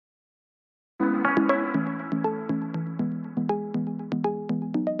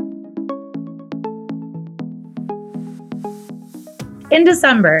In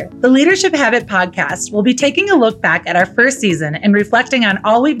December, the Leadership Habit podcast will be taking a look back at our first season and reflecting on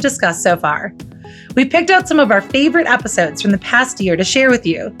all we've discussed so far. We picked out some of our favorite episodes from the past year to share with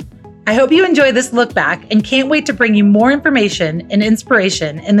you. I hope you enjoy this look back and can't wait to bring you more information and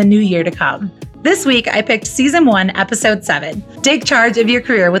inspiration in the new year to come. This week, I picked Season 1, Episode 7, Take Charge of Your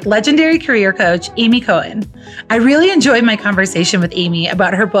Career with legendary career coach, Aimee Cohen. I really enjoyed my conversation with Aimee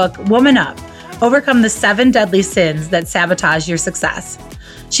about her book, Woman Up, Overcome the 7 Deadly Sins That Sabotage Your Success.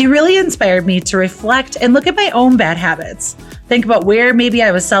 She really inspired me to reflect and look at my own bad habits, think about where maybe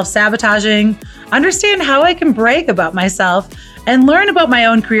I was self-sabotaging, understand how I can brag about myself, and learn about my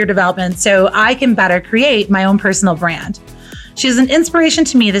own career development so I can better create my own personal brand. She's an inspiration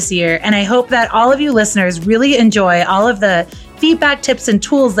to me this year, and I hope that all of you listeners really enjoy all of the feedback, tips, and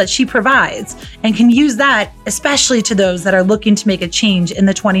tools that she provides and can use that, especially to those that are looking to make a change in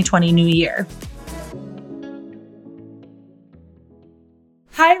the 2020 new year.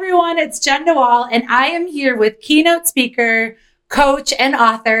 Hi, everyone. It's Jen Noel, and I am here with keynote speaker, coach, and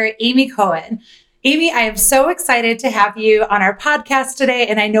author, Aimee Cohen. Aimee, I am so excited to have you on our podcast today,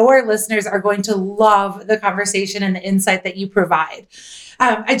 and I know our listeners are going to love the conversation and the insight that you provide.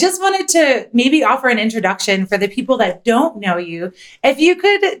 I just wanted to maybe offer an introduction for the people that don't know you. If you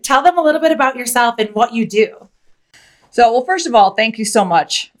could tell them a little bit about yourself and what you do. Well, first of all, thank you so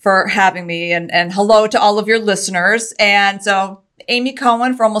much for having me, and hello to all of your listeners. And so Aimee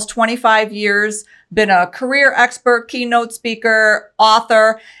Cohen, for almost 25 years, been a career expert, keynote speaker,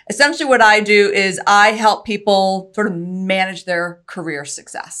 author. Essentially what I do is I help people sort of manage their career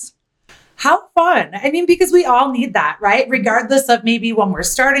success. How fun. I mean, because we all need that, right? Regardless of maybe when we're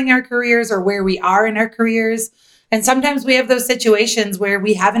starting our careers or where we are in our careers. And sometimes we have those situations where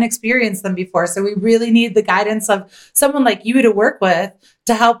we haven't experienced them before. So we really need the guidance of someone like you to work with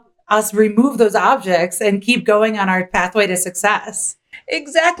to help us remove those objects and keep going on our pathway to success.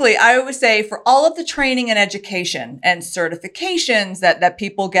 Exactly. I always say for all of the training and education and certifications that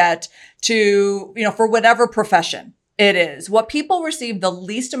people get to, for whatever profession it is, what people receive the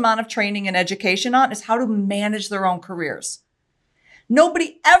least amount of training and education on is how to manage their own careers.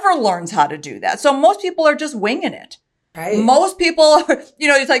 Nobody ever learns how to do that. So most people are just winging it. Right. Most people,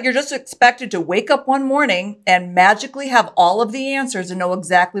 it's like you're just expected to wake up one morning and magically have all of the answers and know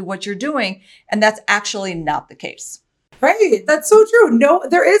exactly what you're doing. And that's actually not the case. Right. That's so true. No,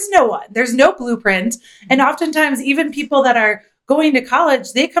 there is no one. There's no blueprint. And oftentimes, even people that are going to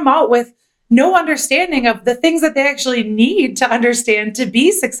college, they come out with no understanding of the things that they actually need to understand to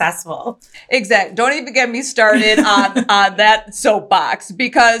be successful. Exactly. Don't even get me started on that soapbox,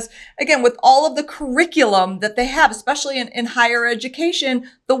 because again, with all of the curriculum that they have, especially in higher education,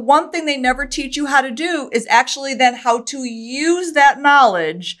 the one thing they never teach you how to do is actually then how to use that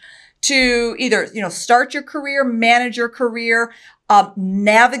knowledge to either, start your career, manage your career,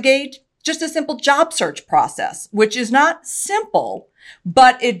 navigate just a simple job search process, which is not simple.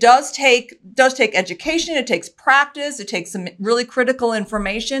 But it does take education. It takes practice. It takes some really critical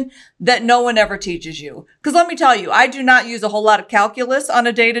information that no one ever teaches you. Because let me tell you, I do not use a whole lot of calculus on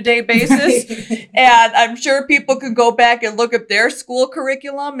a day-to-day basis. And I'm sure people could go back and look at their school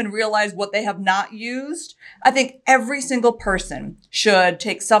curriculum and realize what they have not used. I think every single person should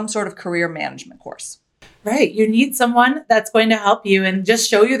take some sort of career management course. Right. You need someone that's going to help you and just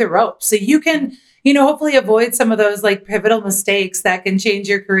show you the ropes so you can hopefully avoid some of those like pivotal mistakes that can change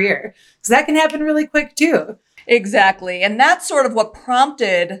your career, because that can happen really quick too. Exactly. And that's sort of what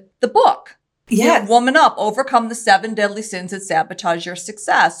prompted the book. Yes. Woman Up, Overcome the 7 Deadly Sins That Sabotage Your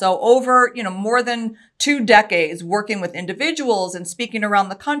Success. So over, more than 2 decades working with individuals and speaking around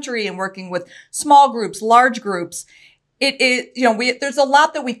the country and working with small groups, large groups, there's a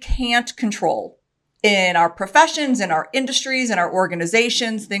lot that we can't control in our professions, in our industries, in our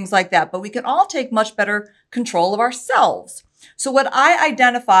organizations, things like that. But we can all take much better control of ourselves. So what I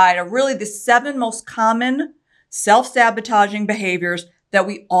identified are really the 7 most common self-sabotaging behaviors that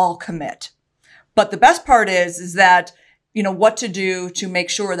we all commit. But the best part is that, what to do to make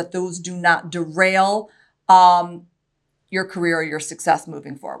sure that those do not derail your career or your success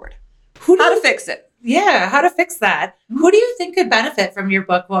moving forward. How to fix it. Yeah, how to fix that. Who do you think could benefit from your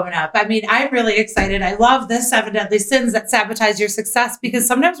book, Woman Up? I mean, I'm really excited. I love the 7 Deadly Sins That Sabotage Your Success, because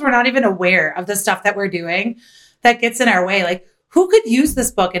sometimes we're not even aware of the stuff that we're doing that gets in our way. Like, who could use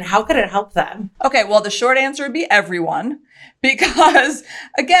this book and how could it help them? Okay, well, the short answer would be everyone, because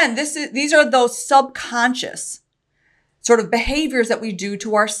again, these are those subconscious sort of behaviors that we do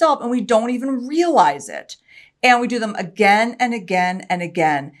to ourselves and we don't even realize it. And we do them again and again and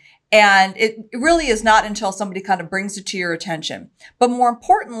again. And it really is not until somebody kind of brings it to your attention. But more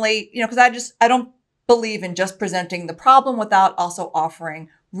importantly, because I don't believe in just presenting the problem without also offering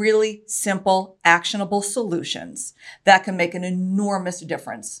really simple, actionable solutions that can make an enormous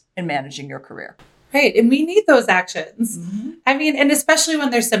difference in managing your career. Right. And we need those actions. I mean, and especially when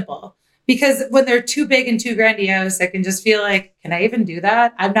they're simple, because when they're too big and too grandiose, it can just feel like, can I even do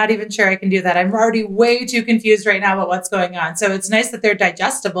that? I'm not even sure I can do that. I'm already way too confused right now about what's going on. So it's nice that they're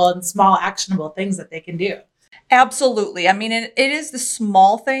digestible and small, actionable things that they can do. Absolutely. I mean, it is the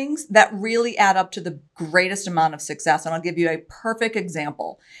small things that really add up to the greatest amount of success. And I'll give you a perfect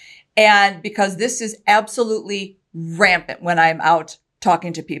example. And because this is absolutely rampant when I'm out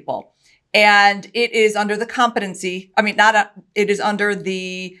talking to people. And it is under the competency, it is under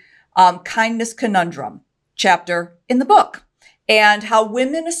the kindness conundrum chapter in the book. And how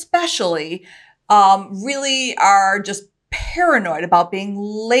women especially really are just paranoid about being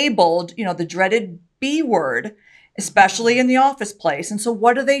labeled, the dreaded B word, especially in the office place. And so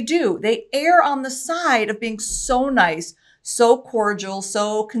what do? They err on the side of being so nice, so cordial,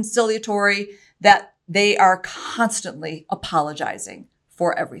 so conciliatory that they are constantly apologizing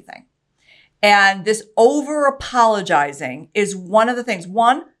for everything. And this over apologizing is one of the things,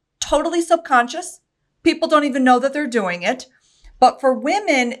 one, totally subconscious. People don't even know that they're doing it. But for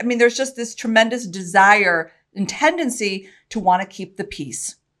women, there's just this tremendous desire and tendency to want to keep the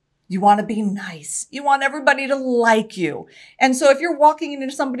peace. You want to be nice. You want everybody to like you. And so if you're walking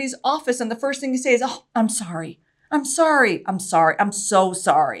into somebody's office and the first thing you say is, "Oh, I'm sorry. I'm sorry. I'm sorry. I'm so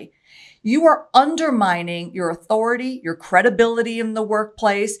sorry." You are undermining your authority, your credibility in the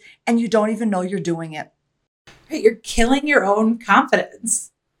workplace, and you don't even know you're doing it. Right, you're killing your own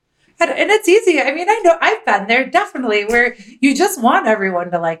confidence. And it's easy. I know I've been there definitely where you just want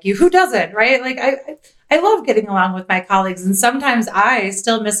everyone to like you. Who doesn't, right? Like I love getting along with my colleagues. And sometimes I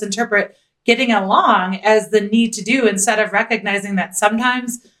still misinterpret getting along as the need to do instead of recognizing that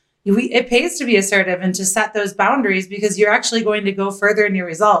sometimes it pays to be assertive and to set those boundaries because you're actually going to go further in your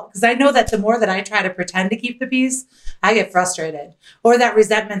result. Because I know that the more that I try to pretend to keep the peace, I get frustrated or that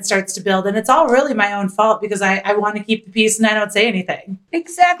resentment starts to build. And it's all really my own fault because I want to keep the peace and I don't say anything.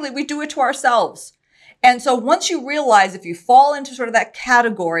 Exactly. We do it to ourselves. And so once you realize if you fall into sort of that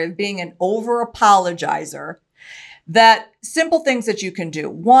category of being an over apologizer, that simple things that you can do.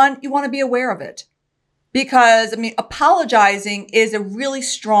 One, you want to be aware of it. Because, apologizing is a really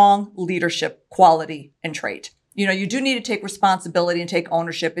strong leadership quality and trait. You do need to take responsibility and take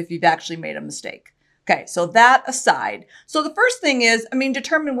ownership if you've actually made a mistake. Okay, so that aside. So the first thing is,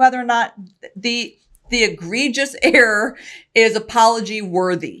 determine whether or not the egregious error is apology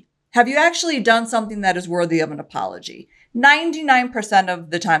worthy. Have you actually done something that is worthy of an apology? 99% of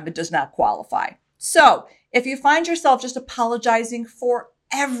the time, it does not qualify. So if you find yourself just apologizing for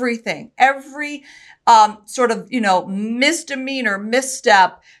everything, every misdemeanor,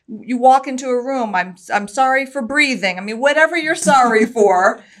 misstep, you walk into a room, I'm sorry for breathing. Whatever you're sorry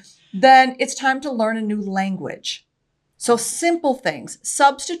for, then it's time to learn a new language. So simple things,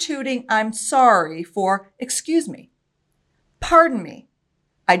 substituting I'm sorry for excuse me, pardon me,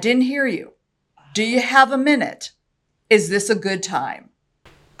 I didn't hear you. Do you have a minute? Is this a good time?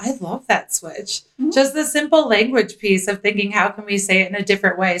 I love that switch. Mm-hmm. Just the simple language piece of thinking, how can we say it in a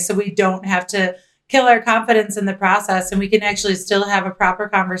different way so we don't have to kill our confidence in the process and we can actually still have a proper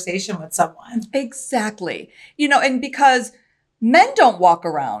conversation with someone. Exactly. And because men don't walk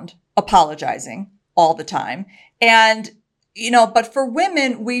around apologizing all the time. And, but for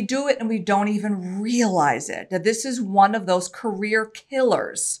women, we do it and we don't even realize it. That this is one of those career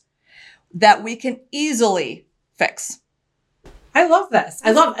killers that we can easily fix. I love this.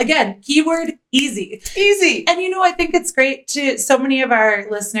 I love, again, keyword easy. Easy. And, I think it's great to so many of our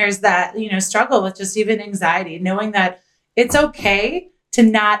listeners that, struggle with just even anxiety, knowing that it's okay to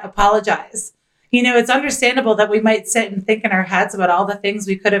not apologize. It's understandable that we might sit and think in our heads about all the things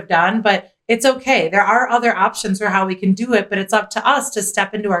we could have done, but it's okay. There are other options for how we can do it, but it's up to us to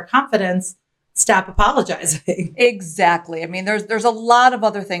step into our confidence, stop apologizing. Exactly. There's a lot of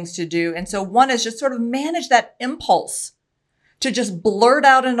other things to do. And so one is just sort of manage that impulse to just blurt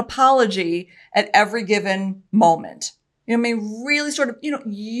out an apology at every given moment. Really sort of,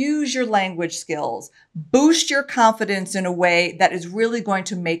 use your language skills, boost your confidence in a way that is really going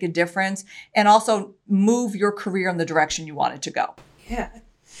to make a difference and also move your career in the direction you want it to go. Yeah.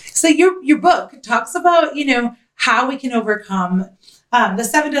 So your book talks about, how we can overcome the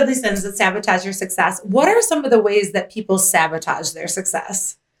 7 deadly sins that sabotage your success. What are some of the ways that people sabotage their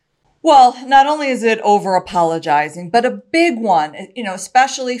success? Well, not only is it over apologizing, but a big one,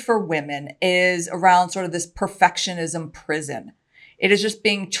 especially for women, is around sort of this perfectionism prison. It is just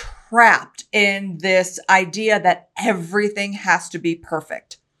being trapped in this idea that everything has to be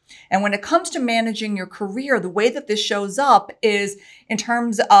perfect. And when it comes to managing your career, the way that this shows up is in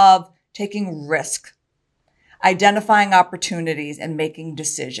terms of taking risk, identifying opportunities, and making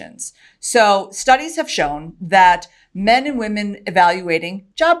decisions. So studies have shown that men and women evaluating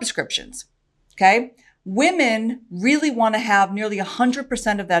job descriptions, okay? Women really want to have nearly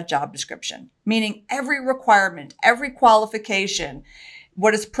 100% of that job description, meaning every requirement, every qualification,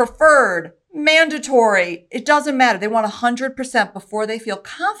 what is preferred, mandatory, it doesn't matter. They want 100% before they feel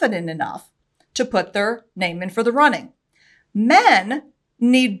confident enough to put their name in for the running. Men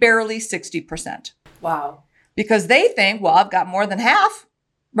need barely 60%. Wow. Because they think, well, I've got more than half,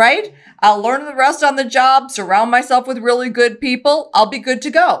 right? I'll learn the rest on the job, surround myself with really good people. I'll be good to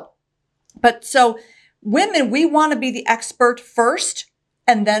go. But so women, we want to be the expert first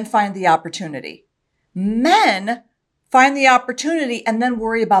and then find the opportunity. Men find the opportunity and then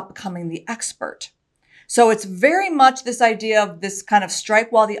worry about becoming the expert. So it's very much this idea of this kind of strike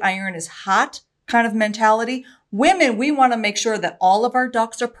while the iron is hot kind of mentality. Women, we want to make sure that all of our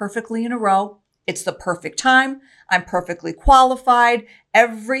ducks are perfectly in a row. It's the perfect time. I'm perfectly qualified.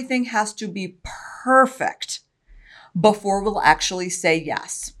 Everything has to be perfect before we'll actually say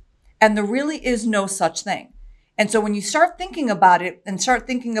yes. And there really is no such thing. And so when you start thinking about it and start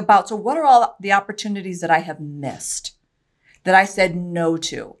thinking about, so what are all the opportunities that I have missed, that I said no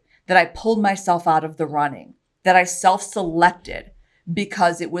to, that I pulled myself out of the running, that I self-selected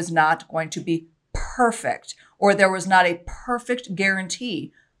because it was not going to be perfect or there was not a perfect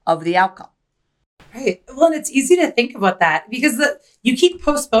guarantee of the outcome. Right. Well, and it's easy to think about that because you keep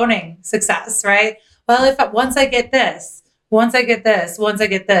postponing success, right? Well, once I get this, once I get this, once I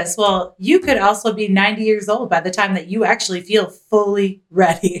get this, well, you could also be 90 years old by the time that you actually feel fully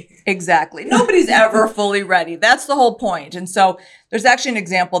ready. Exactly. Nobody's ever fully ready. That's the whole point. And so there's actually an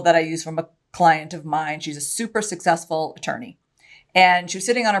example that I use from a client of mine. She's a super successful attorney and she was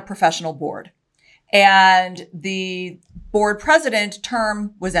sitting on her professional board. And the board president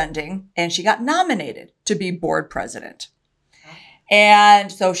term was ending and she got nominated to be board president. And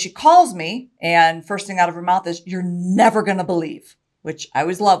so she calls me and first thing out of her mouth is, "You're never going to believe," which I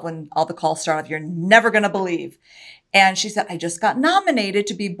always love when all the calls start off, "You're never going to believe." And she said, "I just got nominated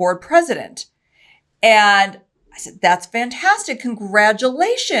to be board president." And I said, "That's fantastic.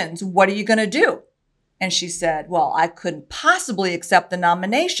 Congratulations. What are you going to do?" And she said, "Well, I couldn't possibly accept the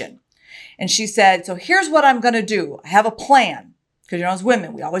nomination." And she said, "So here's what I'm going to do. I have a plan." Because, you know, as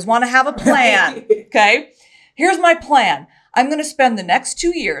women, we always want to have a plan. Okay. Here's my plan. I'm going to spend the next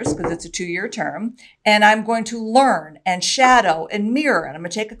 2 years, because it's a 2-year term, and I'm going to learn and shadow and mirror, and I'm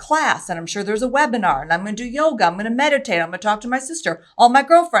going to take a class, and I'm sure there's a webinar, and I'm going to do yoga. I'm going to meditate. I'm going to talk to my sister, all my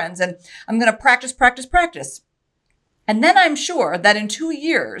girlfriends, and I'm going to practice, practice, practice. And then I'm sure that in 2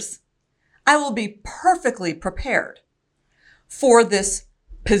 years, I will be perfectly prepared for this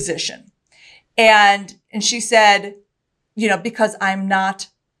position. And she said, you know, because I'm not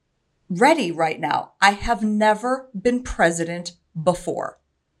ready right now. I have never been president before.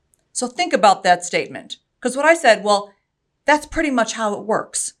 So think about that statement. Because what I said, well, that's pretty much how it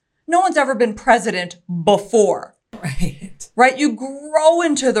works. No one's ever been president before. Right? You grow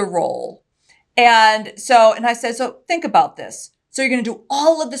into the role. And I said, so think about this. So you're going to do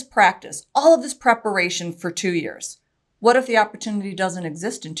all of this practice, all of this preparation for 2 years. What if the opportunity doesn't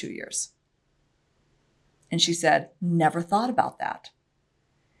exist in 2 years? And she said, never thought about that.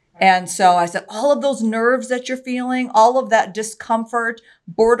 And so I said, all of those nerves that you're feeling, all of that discomfort,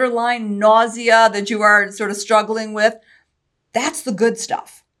 borderline nausea that you are sort of struggling with, that's the good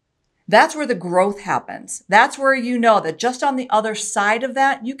stuff. That's where the growth happens. That's where you know that just on the other side of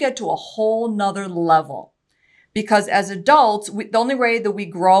that, you get to a whole nother level. Because as adults, the only way that we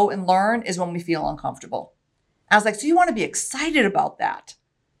grow and learn is when we feel uncomfortable. I was like, so you want to be excited about that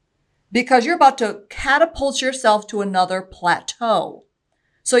because you're about to catapult yourself to another plateau.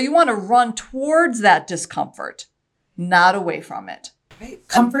 So you want to run towards that discomfort, not away from it. Right.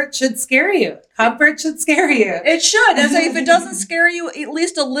 Comfort should scare you. Comfort should scare you. It should. And so if it doesn't scare you at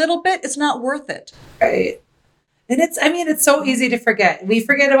least a little bit, it's not worth it. Right. And it's so easy to forget. We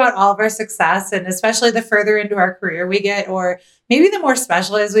forget about all of our success, and especially the further into our career we get, or maybe the more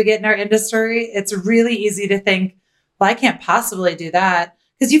specialized we get in our industry, it's really easy to think, well, I can't possibly do that.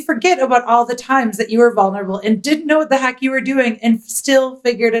 Because you forget about all the times that you were vulnerable and didn't know what the heck you were doing and still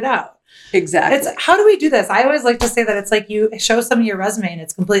figured it out. Exactly. How do we do this? I always like to say that it's like you show some of your resume and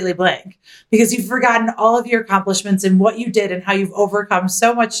it's completely blank because you've forgotten all of your accomplishments and what you did and how you've overcome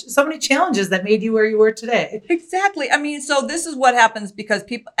so many challenges that made you where you were today. Exactly. I mean, so this is what happens because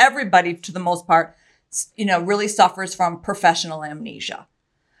everybody, to the most part, you know, really suffers from professional amnesia.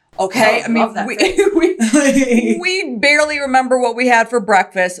 Okay. Oh, I mean, we barely remember what we had for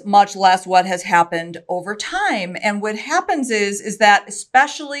breakfast, much less what has happened over time. And what happens is that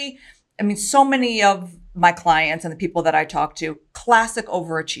especially, I mean, so many of my clients and the people that I talk to, classic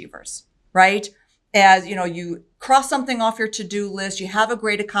overachievers, right? As you know, you cross something off your to-do list, you have a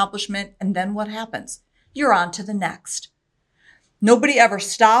great accomplishment, and then what happens? You're on to the next. Nobody ever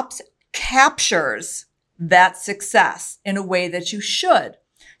stops, captures that success in a way that you should.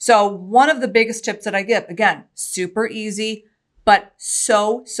 So one of the biggest tips that I give, again, super easy, but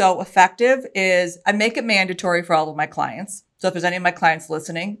so effective, is I make it mandatory for all of my clients. So if there's any of my clients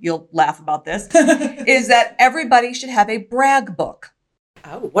listening, you'll laugh about this, is that everybody should have a brag book.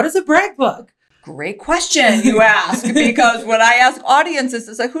 Oh, what is a brag book? Great question you ask, because when I ask audiences,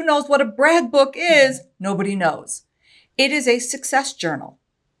 it's like, who knows what a brag book is? Nobody knows. It is a success journal.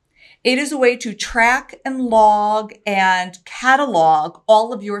 It is a way to track and log and catalog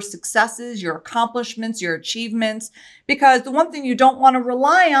all of your successes, your accomplishments, your achievements, because the one thing you don't want to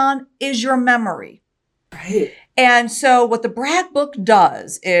rely on is your memory. Right. And so what the brag book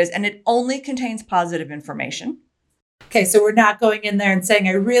does is, and it only contains positive information. Okay, so we're not going in there and saying,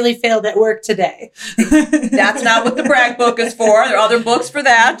 I really failed at work today. That's not what the brag book is for. There are other books for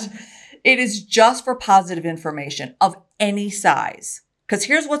that. It is just for positive information of any size. Because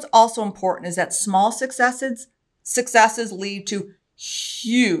here's what's also important is that small successes lead to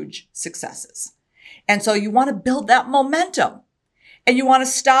huge successes. And so you want to build that momentum and you want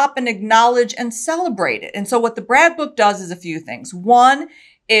to stop and acknowledge and celebrate it. And so what the brag book does is a few things. One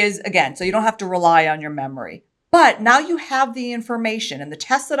is, again, so you don't have to rely on your memory, but now you have the information. And the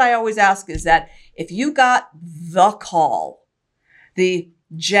test that I always ask is that if you got the call,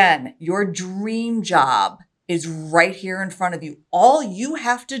 Jen, your dream job is right here in front of you. All you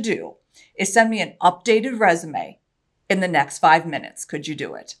have to do is send me an updated resume in the next 5 minutes. Could you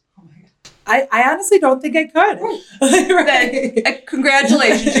do it? Oh my God. I honestly don't think I could. Right. Then,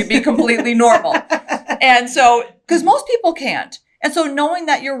 congratulations, you'd be completely normal. And so, because most people can't. And so knowing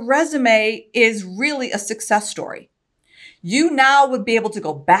that your resume is really a success story, you now would be able to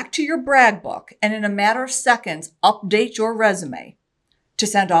go back to your brag book and in a matter of seconds, update your resume to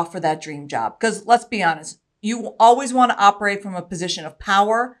send off for that dream job. Because let's be honest, you always want to operate from a position of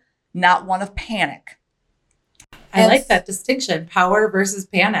power, not one of panic. I like that distinction, power versus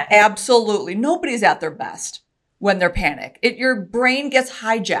panic. Absolutely. Nobody's at their best when they're panicked. Your brain gets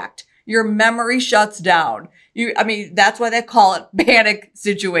hijacked. Your memory shuts down. That's why they call it panic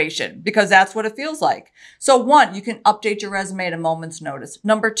situation, because that's what it feels like. So one, you can update your resume at a moment's notice.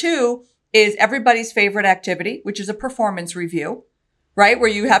 Number two is everybody's favorite activity, which is a performance review. Right? Where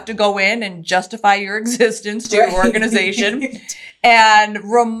you have to go in and justify your existence to your organization and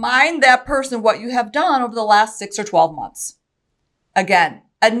remind that person what you have done over the last 6 or 12 months. Again,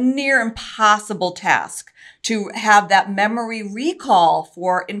 a near impossible task to have that memory recall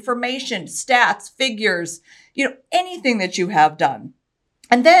for information, stats, figures, anything that you have done.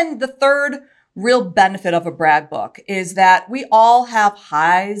 And then the third real benefit of a brag book is that we all have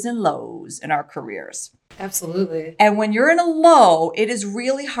highs and lows in our careers. Absolutely. And when you're in a low, it is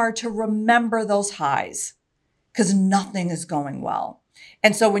really hard to remember those highs because nothing is going well.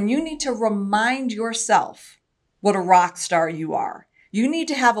 And so when you need to remind yourself what a rock star you are, you need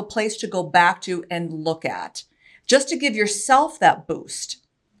to have a place to go back to and look at, just to give yourself that boost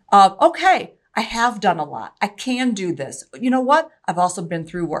of, okay, I have done a lot. I can do this. You know what? I've also been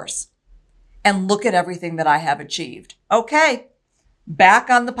through worse. And look at everything that I have achieved. Okay, back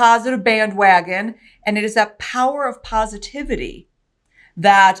on the positive bandwagon. And it is that power of positivity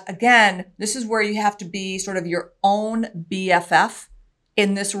that, again, this is where you have to be sort of your own BFF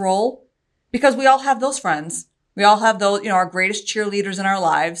in this role, because we all have those friends. We all have those, our greatest cheerleaders in our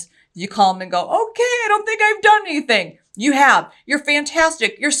lives. You call them and go, okay, I don't think I've done anything. You have. You're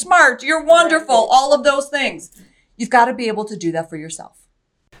fantastic. You're smart. You're wonderful. All of those things. You've got to be able to do that for yourself.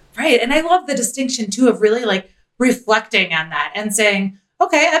 Right. And I love the distinction too of really reflecting on that and saying,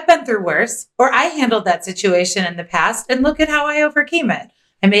 okay, I've been through worse, or I handled that situation in the past and look at how I overcame it.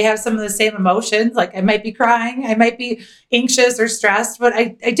 I may have some of the same emotions, like I might be crying, I might be anxious or stressed, but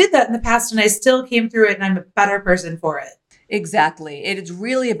I did that in the past and I still came through it and I'm a better person for it. Exactly. It is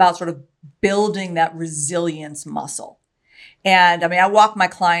really about sort of building that resilience muscle. And I walk my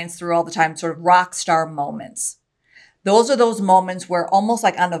clients through all the time, sort of rock star moments. Those are those moments where almost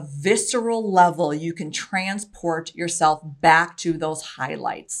like on a visceral level, you can transport yourself back to those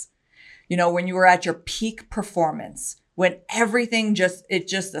highlights. When you were at your peak performance, when everything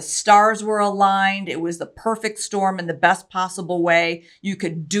the stars were aligned, it was the perfect storm in the best possible way. You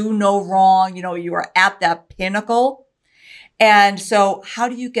could do no wrong. You were at that pinnacle. And so how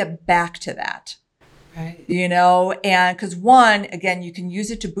do you get back to that? Right. And because one, again, you can use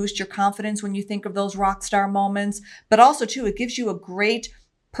it to boost your confidence when you think of those rock star moments, but also too, it gives you a great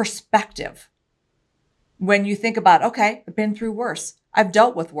perspective when you think about, okay, I've been through worse. I've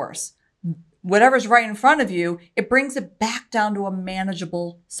dealt with worse. Whatever's right in front of you, it brings it back down to a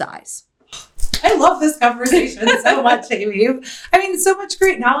manageable size. I love this conversation so much, Aimee. I mean, so much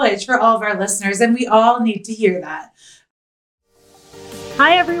great knowledge for all of our listeners, and we all need to hear that.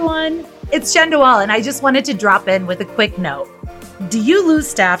 Hi, everyone. It's Jen Dewall, and I just wanted to drop in with a quick note. Do you lose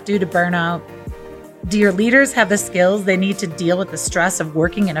staff due to burnout? Do your leaders have the skills they need to deal with the stress of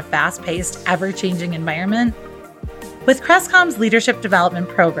working in a fast-paced, ever-changing environment? With Crestcom's Leadership Development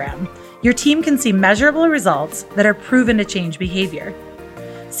Program, your team can see measurable results that are proven to change behavior.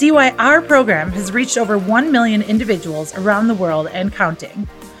 See why our program has reached over 1 million individuals around the world and counting.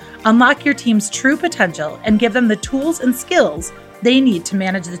 Unlock your team's true potential and give them the tools and skills they need to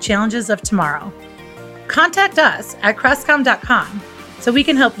manage the challenges of tomorrow. Contact us at crestcom.com so we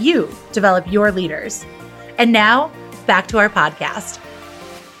can help you develop your leaders. And now, back to our podcast.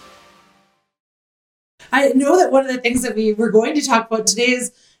 I know that one of the things that we were going to talk about today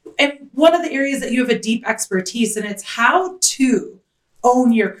is, and one of the areas that you have a deep expertise in, it's how to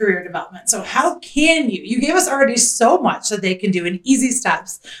own your career development. So how can you gave us already so much that they can do in easy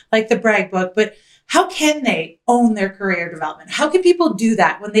steps, like the brag book, but how can they own their career development? How can people do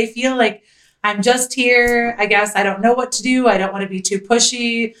that when they feel like, I'm just here, I guess I don't know what to do, I don't want to be too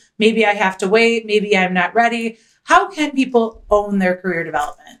pushy, maybe I have to wait, maybe I'm not ready. How can people own their career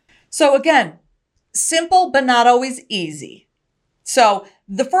development? So again, simple but not always easy. So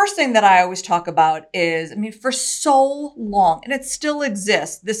the first thing that I always talk about is, for so long, and it still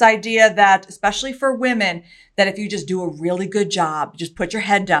exists, this idea that, especially for women, that if you just do a really good job, just put your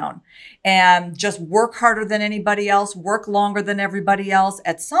head down and just work harder than anybody else, work longer than everybody else,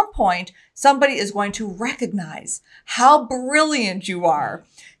 at some point, somebody is going to recognize how brilliant you are,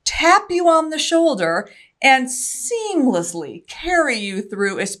 tap you on the shoulder, and seamlessly carry you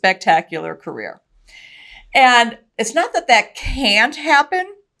through a spectacular career. And it's not that that can't happen,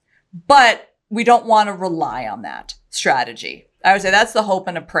 but we don't want to rely on that strategy. I would say that's the hope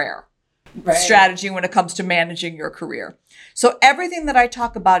and a prayer strategy when it comes to managing your career. So everything that I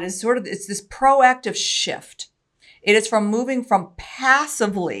talk about is it's this proactive shift. It is from moving from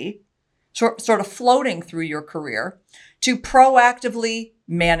passively sort of floating through your career to proactively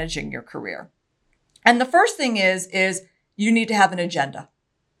managing your career. And the first thing is you need to have an agenda.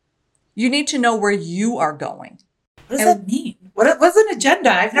 You need to know where you are going. What does that mean? What's an agenda?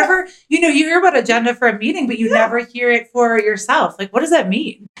 I've never, you hear about agenda for a meeting, but you never hear it for yourself. Like, what does that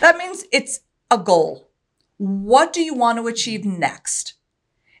mean? That means it's a goal. What do you want to achieve next?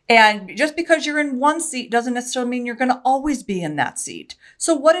 And just because you're in one seat doesn't necessarily mean you're going to always be in that seat.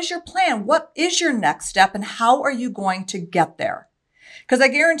 So what is your plan? What is your next step? And how are you going to get there? Because I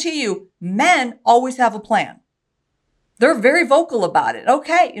guarantee you, men always have a plan. They're very vocal about it.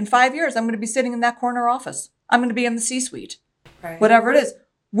 Okay, in 5 years, I'm going to be sitting in that corner office. I'm going to be in the C-suite, whatever it is.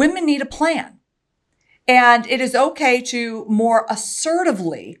 Women need a plan. And it is okay to more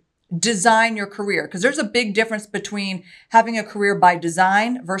assertively design your career, because there's a big difference between having a career by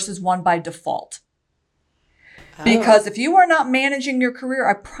design versus one by default. Oh. Because if you are not managing your career,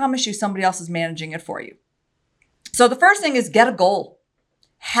 I promise you somebody else is managing it for you. So the first thing is get a goal,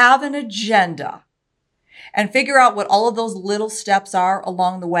 have an agenda, and figure out what all of those little steps are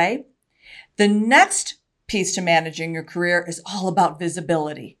along the way. The next piece to managing your career is all about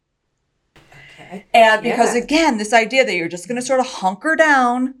visibility. Okay. And because again, this idea that you're just going to sort of hunker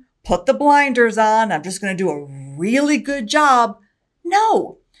down, put the blinders on, I'm just going to do a really good job.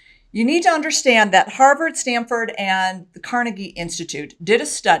 No, you need to understand that Harvard, Stanford, and the Carnegie Institute did a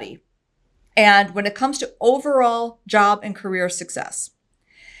study. And when it comes to overall job and career success,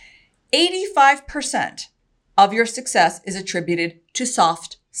 85% of your success is attributed to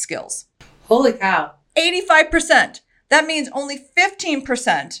soft skills. Holy cow. 85%. That means only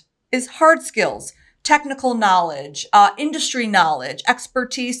 15% is hard skills, technical knowledge, industry knowledge,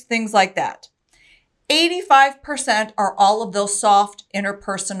 expertise, things like that. 85% are all of those soft,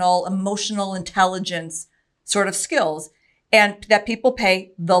 interpersonal, emotional intelligence sort of skills, and that people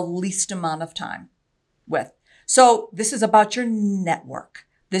pay the least amount of time with. So this is about your network.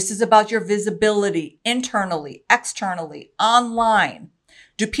 This is about your visibility internally, externally, online.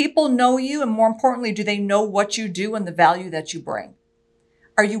 Do people know you? And more importantly, do they know what you do and the value that you bring?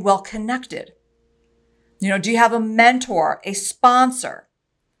 Are you well connected? Do you have a mentor, a sponsor?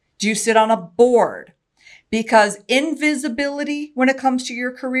 Do you sit on a board? Because invisibility when it comes to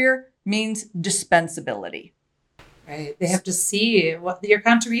your career means dispensability. Right. They have to see what your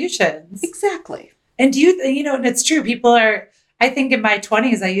contributions. Exactly. And and it's true. I think in my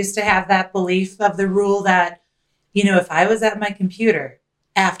 20s, I used to have that belief of the rule that, if I was at my computer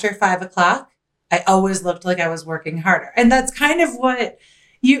after 5 o'clock, I always looked like I was working harder. And that's kind of what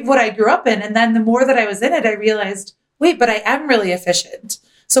I grew up in. And then the more that I was in it, I realized, wait, but I am really efficient.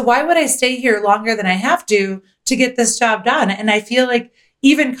 So why would I stay here longer than I have to get this job done? And I feel like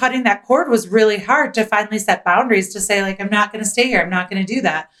even cutting that cord was really hard to finally set boundaries to say, like, I'm not going to stay here. I'm not going to do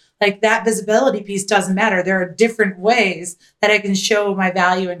that. Like, that visibility piece doesn't matter. There are different ways that I can show my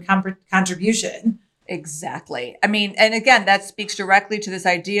value and contribution. Exactly. I mean, and again, that speaks directly to this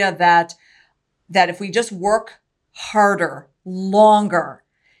idea that if we just work harder, longer,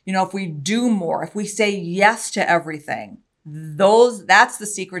 if we do more, if we say yes to everything, that's the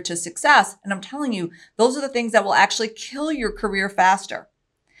secret to success. And I'm telling you, those are the things that will actually kill your career faster.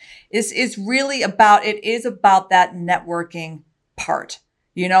 It is about that networking part.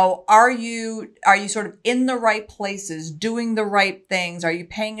 Are you sort of in the right places, doing the right things? Are you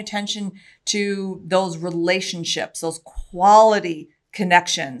paying attention to those relationships, those quality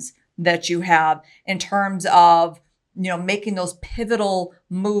connections that you have in terms of, making those pivotal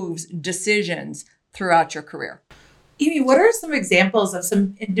moves, decisions throughout your career? Aimee, what are some examples of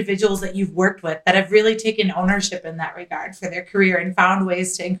some individuals that you've worked with that have really taken ownership in that regard for their career and found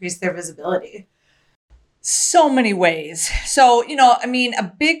ways to increase their visibility? So many ways. So,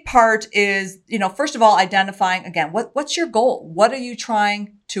 a big part is, first of all, identifying, again, what's your goal? What are you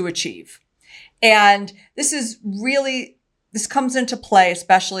trying to achieve? And this comes into play,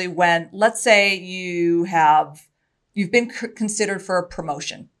 especially when, let's say you've been considered for a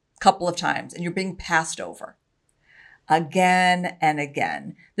promotion a couple of times and you're being passed over again and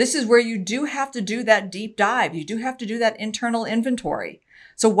again. This is where you do have to do that deep dive. You do have to do that internal inventory.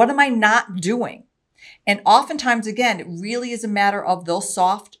 So what am I not doing? And oftentimes, again, it really is a matter of those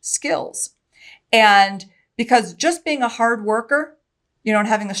soft skills. And because just being a hard worker, and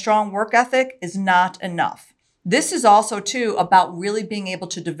having a strong work ethic is not enough. This is also, too, about really being able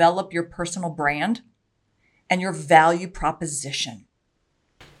to develop your personal brand and your value proposition.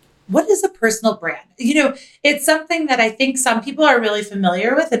 What is a personal brand? It's something that I think some people are really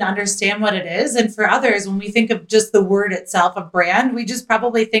familiar with and understand what it is. And for others, when we think of just the word itself, a brand, we just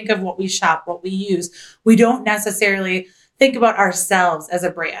probably think of what we shop, what we use. We don't necessarily think about ourselves as a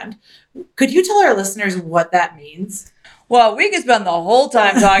brand. Could you tell our listeners what that means? Well, we could spend the whole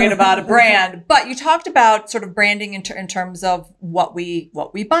time talking about a brand, but you talked about sort of branding in terms of what we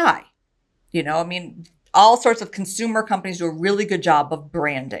buy. All sorts of consumer companies do a really good job of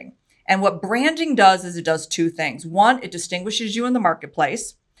branding. And what branding does is it does two things. One, it distinguishes you in the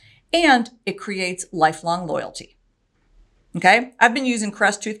marketplace, and it creates lifelong loyalty. Okay? I've been using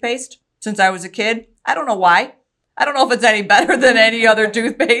Crest toothpaste since I was a kid. I don't know why. I don't know if it's any better than any other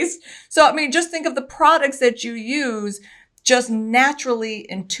toothpaste. So, just think of the products that you use just naturally,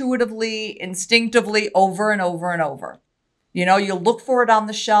 intuitively, instinctively, over and over and over. You look for it on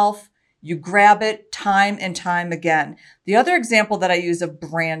the shelf. You grab it time and time again. The other example that I use of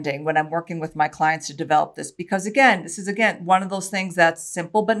branding when I'm working with my clients to develop this, because this is one of those things that's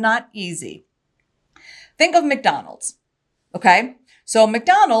simple but not easy. Think of McDonald's, okay? So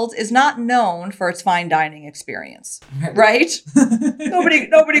McDonald's is not known for its fine dining experience, right?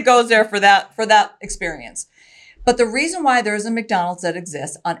 Nobody goes there for that experience. But the reason why there is a McDonald's that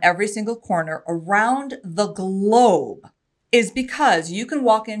exists on every single corner around the globe is because you can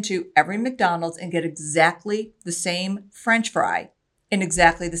walk into every McDonald's and get exactly the same French fry in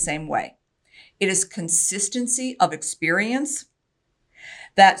exactly the same way. It is consistency of experience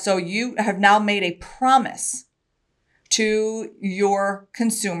so you have now made a promise to your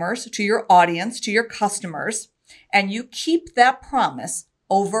consumers, to your audience, to your customers, and you keep that promise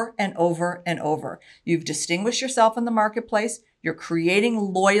over and over and over. You've distinguished yourself in the marketplace. You're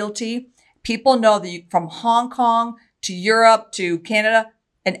creating loyalty. People know that from Hong Kong to Europe, to Canada,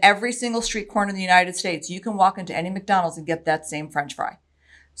 and every single street corner in the United States, you can walk into any McDonald's and get that same French fry.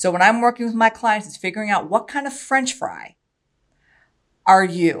 So when I'm working with my clients, it's figuring out what kind of French fry are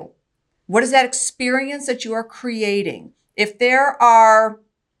you? What is that experience that you are creating? If there are,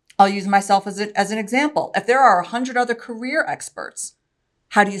 I'll use myself as an example. If there are 100 other career experts,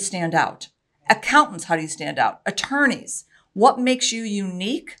 how do you stand out? Accountants, how do you stand out? Attorneys, what makes you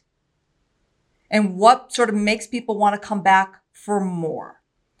unique? And what sort of makes people want to come back for more?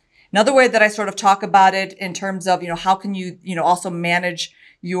 Another way that I sort of talk about it in terms of, how can you, also manage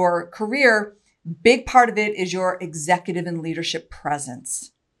your career, big part of it is your executive and leadership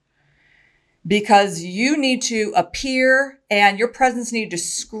presence. Because you need to appear and your presence need to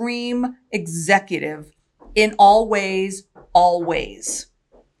scream executive in all ways, always.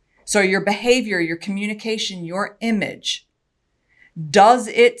 So your behavior, your communication, your image, does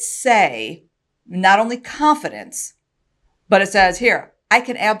it say not only confidence, but it says here, I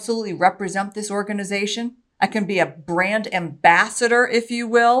can absolutely represent this organization. I can be a brand ambassador, if you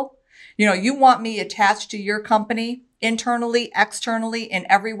will. You want me attached to your company internally, externally, in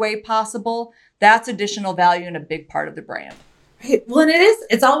every way possible. That's additional value and a big part of the brand. Right. Well, and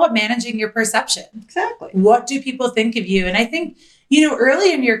it's all about managing your perception. Exactly. What do people think of you? And I think,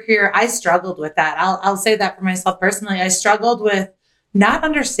 early in your career, I struggled with that. I'll say that for myself personally. I struggled with not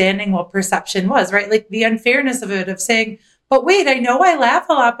understanding what perception was, right? Like the unfairness of it, of saying, but wait, I know I laugh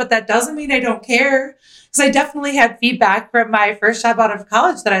a lot, but that doesn't mean I don't care. Because I definitely had feedback from my first job out of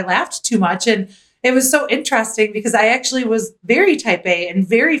college that I laughed too much. And it was so interesting because I actually was very type A and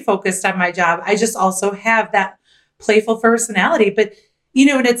very focused on my job. I just also have that playful personality. But,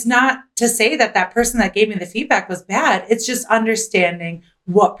 and it's not to say that that person that gave me the feedback was bad. It's just understanding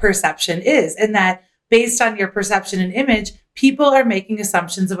what perception is, and that based on your perception and image, people are making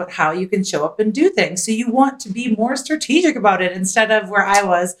assumptions about how you can show up and do things. So you want to be more strategic about it instead of where I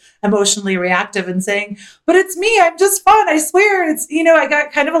was emotionally reactive and saying, but it's me, I'm just fun, I swear. It's, I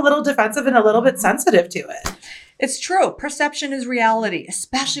got kind of a little defensive and a little bit sensitive to it. It's true. Perception is reality,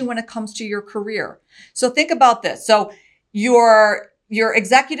 especially when it comes to your career. So think about this. So your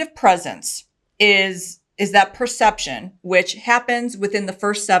executive presence is that perception, which happens within the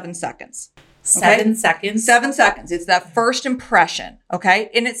first 7 seconds. 7 seconds. 7 seconds. It's that first impression. Okay.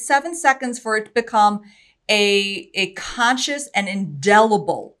 And it's 7 seconds for it to become a conscious and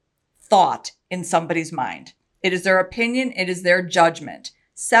indelible thought in somebody's mind. It is their opinion. It is their judgment.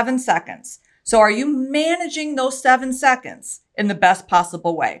 7 seconds. So are you managing those 7 seconds in the best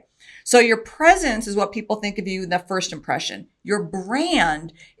possible way? So your presence is what people think of you in that first impression. Your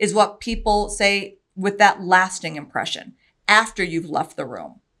brand is what people say with that lasting impression after you've left the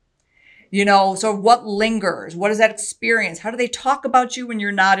room. So what lingers? What is that experience? How do they talk about you when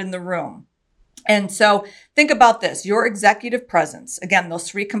you're not in the room? And so think about this. Your executive presence, again, those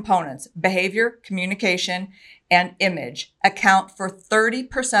 3 components, behavior, communication, and image, account for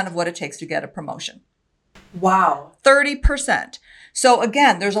 30% of what it takes to get a promotion. Wow. 30%. So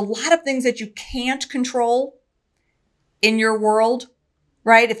again, there's a lot of things that you can't control in your world,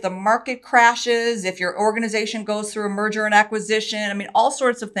 right? If the market crashes, if your organization goes through a merger and acquisition, all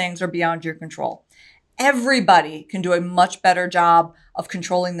sorts of things are beyond your control. Everybody can do a much better job of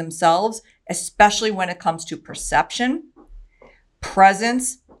controlling themselves, especially when it comes to perception,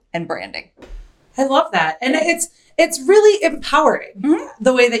 presence, and branding. I love that. And it's really empowering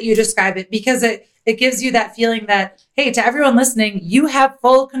the way that you describe it, because it gives you that feeling that, hey, to everyone listening, you have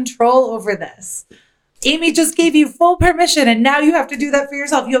full control over this. Aimee just gave you full permission, and now you have to do that for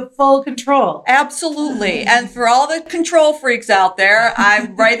yourself. You have full control. Absolutely. And for all the control freaks out there,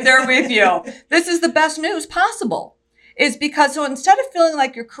 I'm right there with you. This is the best news possible, is because so instead of feeling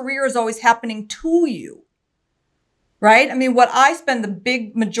like your career is always happening to you, right? What I spend the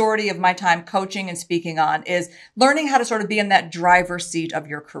big majority of my time coaching and speaking on is learning how to sort of be in that driver's seat of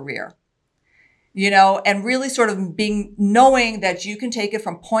your career. And really sort of knowing that you can take it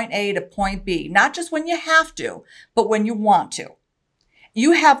from point A to point B, not just when you have to, but when you want to.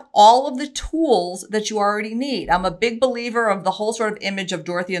 You have all of the tools that you already need. I'm a big believer of the whole sort of image of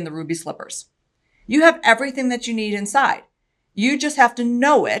Dorothy and the Ruby Slippers. You have everything that you need inside. You just have to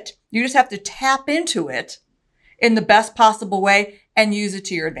know it. You just have to tap into it in the best possible way and use it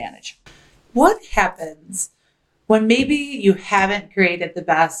to your advantage. What happens when maybe you haven't created the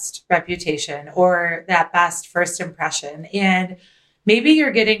best reputation or that best first impression, and maybe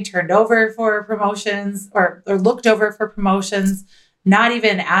you're getting turned over for promotions or looked over for promotions, not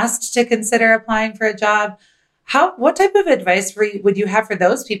even asked to consider applying for a job? What type of advice would you have for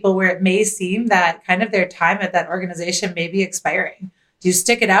those people where it may seem that kind of their time at that organization may be expiring? Do you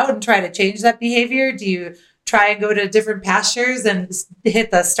stick it out and try to change that behavior? Do you try and go to different pastures and hit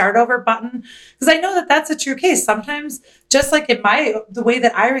the start over button? Because I know that that's a true case. Sometimes, just like in the way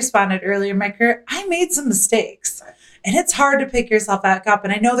that I responded earlier in my career, I made some mistakes, and it's hard to pick yourself back up.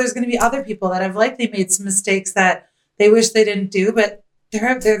 And I know there's going to be other people that have likely made some mistakes that they wish they didn't do, but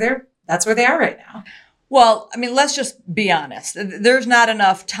they're there. That's where they are right now. Well, let's just be honest. There's not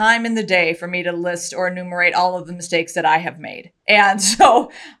enough time in the day for me to list or enumerate all of the mistakes that I have made. And so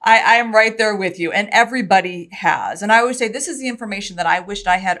I am right there with you, and everybody has. And I always say this is the information that I wished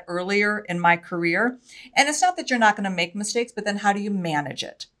I had earlier in my career. And it's not that you're not going to make mistakes, but then how do you manage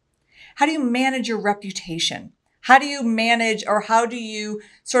it? How do you manage your reputation? How do you manage, or how do you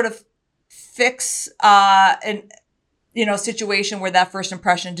sort of fix situation where that first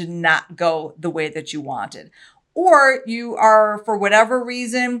impression did not go the way that you wanted. Or you are, for whatever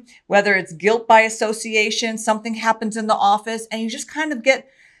reason, whether it's guilt by association, something happens in the office and you just kind of get,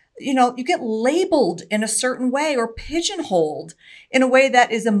 you get labeled in a certain way or pigeonholed in a way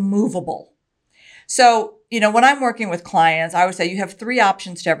that is immovable. So, when I'm working with clients, I would say you have 3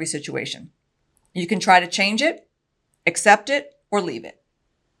 options to every situation. You can try to change it, accept it, or leave it.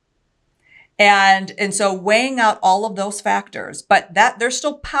 And so weighing out all of those factors, but that there's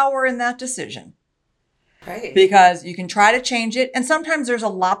still power in that decision. Right. Because you can try to change it. And sometimes there's a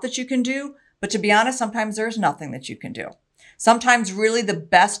lot that you can do, but to be honest, sometimes there's nothing that you can do. Sometimes really the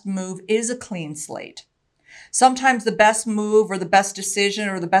best move is a clean slate. Sometimes the best move or the best decision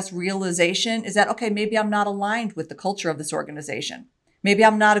or the best realization is that, okay, maybe I'm not aligned with the culture of this organization. Maybe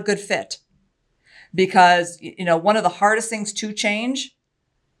I'm not a good fit. Because, one of the hardest things to change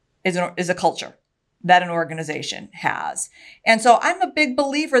is a culture that an organization has. And so I'm a big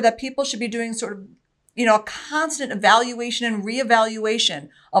believer that people should be doing sort of, a constant evaluation and reevaluation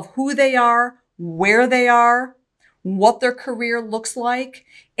of who they are, where they are, what their career looks like.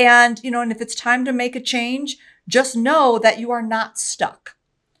 And, and if it's time to make a change, just know that you are not stuck.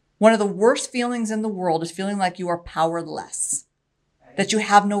 One of the worst feelings in the world is feeling like you are powerless, that you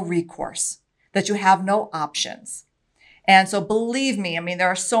have no recourse, that you have no options. And so believe me, there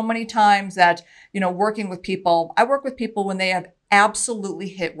are so many times that, working with people, I work with people when they have absolutely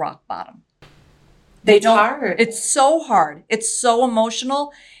hit rock bottom. It's hard. It's so hard. It's so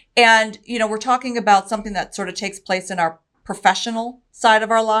emotional. And, we're talking about something that sort of takes place in our professional side of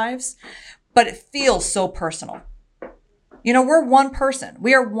our lives, but it feels so personal. We're one person.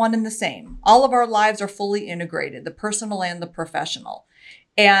 We are one and the same. All of our lives are fully integrated, the personal and the professional.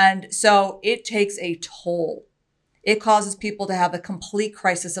 And so it takes a toll. It causes people to have a complete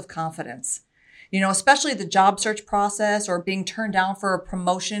crisis of confidence. Especially the job search process or being turned down for a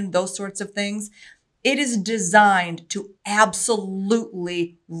promotion, those sorts of things. It is designed to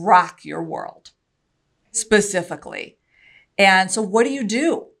absolutely rock your world, specifically. And so what do you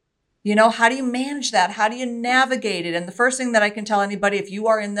do? How do you manage that? How do you navigate it? And the first thing that I can tell anybody, if you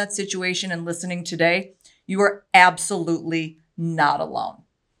are in that situation and listening today, you are absolutely not alone.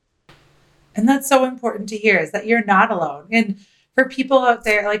 And that's so important to hear, is that you're not alone. And for people out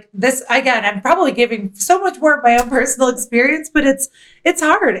there like this, again, I'm probably giving so much more of my own personal experience, but it's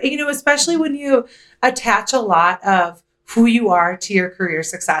hard, especially when you attach a lot of who you are to your career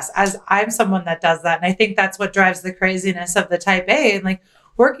success, as I'm someone that does that. And I think that's what drives the craziness of the type A and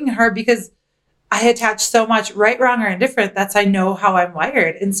working hard, because I attach so much, right, wrong, or indifferent. I know how I'm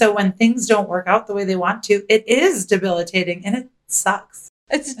wired. And so when things don't work out the way they want to, it is debilitating and it sucks.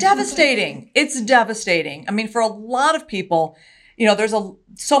 It's devastating. It's devastating. For a lot of people, there's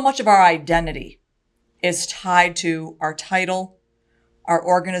so much of our identity is tied to our title, our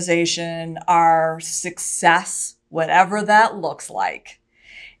organization, our success, whatever that looks like.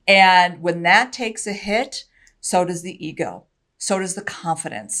 And when that takes a hit, so does the ego. So does the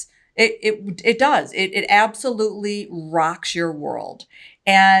confidence. It does. It absolutely rocks your world.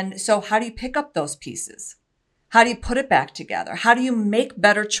 And so how do you pick up those pieces? How do you put it back together? How do you make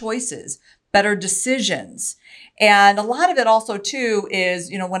better choices, better decisions? And a lot of it also too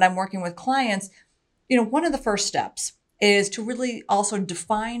is, when I'm working with clients, one of the first steps is to really also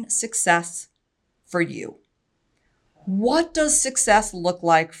define success for you. What does success look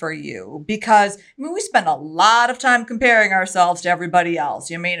like for you? Because we spend a lot of time comparing ourselves to everybody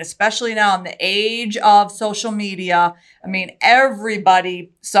else. Especially now in the age of social media,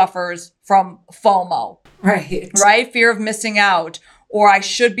 everybody suffers from FOMO. Right? Fear of missing out, or I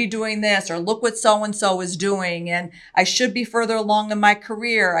should be doing this, or look what so-and-so is doing, and I should be further along in my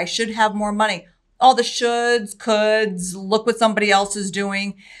career. I should have more money. All the shoulds, coulds, look what somebody else is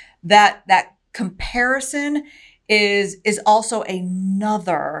doing. That comparison is also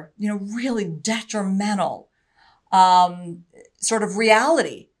another, really detrimental sort of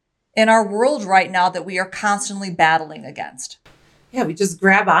reality in our world right now that we are constantly battling against. Yeah, we just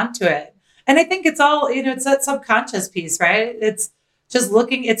grab onto it. And I think it's all, it's that subconscious piece, right? It's just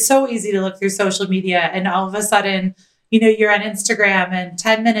it's so easy to look through social media and all of a sudden, you're on Instagram and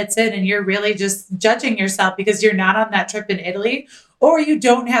 10 minutes in and you're really just judging yourself because you're not on that trip in Italy, or you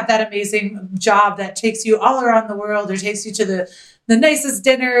don't have that amazing job that takes you all around the world or takes you to the nicest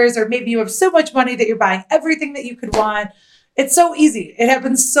dinners, or maybe you have so much money that you're buying everything that you could want. It's so easy. It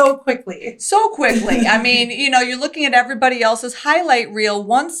happens so quickly. So quickly. You're looking at everybody else's highlight reel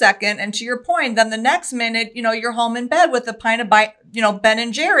 1 second, and to your point, then the next minute, you're home in bed with a pint of, Ben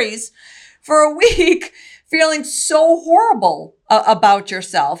and Jerry's for a week, feeling so horrible about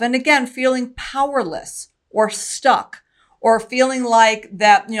yourself. And again, feeling powerless or stuck or feeling like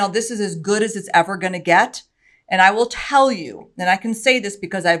that, this is as good as it's ever going to get. And I will tell you, and I can say this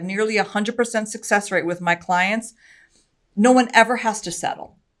because I have nearly 100% success rate with my clients, no one ever has to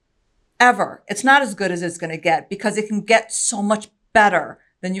settle. Ever. It's not as good as it's going to get because it can get so much better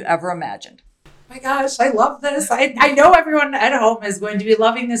than you ever imagined. My gosh, I love this. I know everyone at home is going to be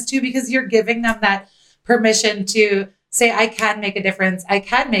loving this too, because you're giving them that permission to say, I can make a difference. I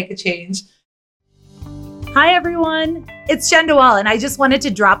can make a change. Hi, everyone. It's Jen DeWall, and I just wanted to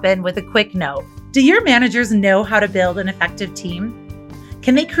drop in with a quick note. Do your managers know how to build an effective team?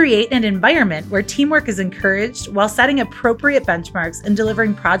 Can they create an environment where teamwork is encouraged while setting appropriate benchmarks and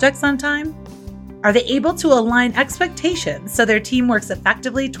delivering projects on time? Are they able to align expectations so their team works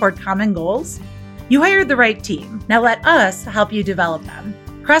effectively toward common goals? You hired the right team. Now let us help you develop them.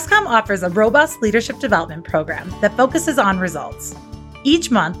 Crestcom offers a robust leadership development program that focuses on results. Each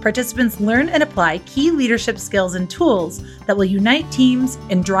month, participants learn and apply key leadership skills and tools that will unite teams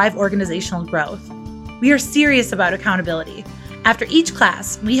and drive organizational growth. We are serious about accountability. After each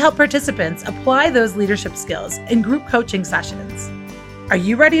class, we help participants apply those leadership skills in group coaching sessions. Are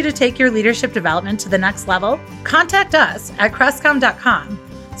you ready to take your leadership development to the next level? Contact us at crestcom.com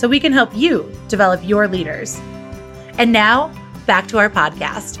so we can help you develop your leaders. And now, back to our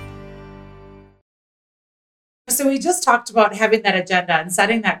podcast. So we just talked about having that agenda and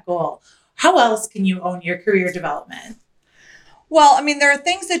setting that goal. How else can you own your career development? Well, there are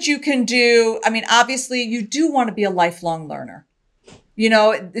things that you can do. Obviously, you do want to be a lifelong learner.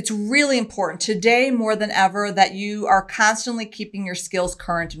 It's really important today more than ever that you are constantly keeping your skills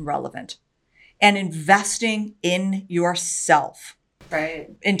current and relevant and investing in yourself. Right.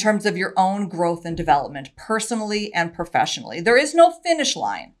 In terms of your own growth and development, personally and professionally. There is no finish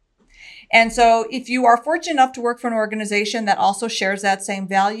line. And so if you are fortunate enough to work for an organization that also shares that same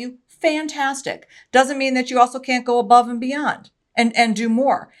value, fantastic. Doesn't mean that you also can't go above and beyond and do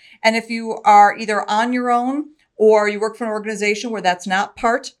more. And if you are either on your own or you work for an organization where that's not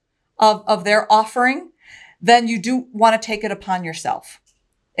part of their offering, then you do want to take it upon yourself.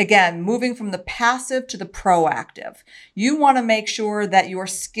 Again, moving from the passive to the proactive. You want to make sure that your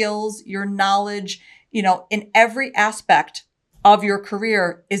skills, your knowledge, in every aspect of your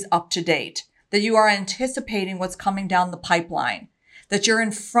career is up to date, that you are anticipating what's coming down the pipeline, that you're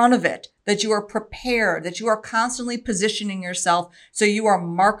in front of it, that you are prepared, that you are constantly positioning yourself so you are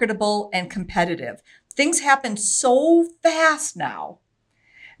marketable and competitive. Things happen so fast now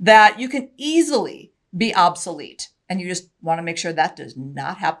that you can easily be obsolete. And you just want to make sure that does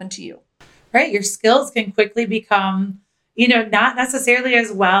not happen to you. Right. Your skills can quickly become, not necessarily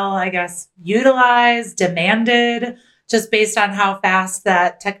as well, I guess, utilized, demanded, just based on how fast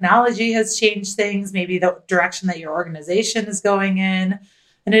that technology has changed things, maybe the direction that your organization is going in.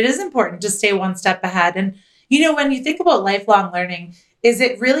 And it is important to stay one step ahead. And, when you think about lifelong learning, is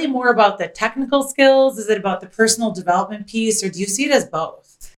it really more about the technical skills? Is it about the personal development piece? Or do you see it as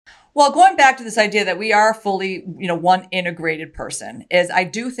both? Well, going back to this idea that we are fully, one integrated person, is I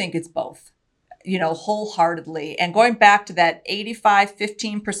do think it's both, wholeheartedly. And going back to that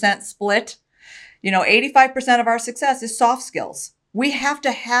 85-15% split, 85% of our success is soft skills. We have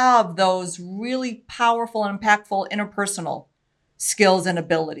to have those really powerful and impactful interpersonal skills and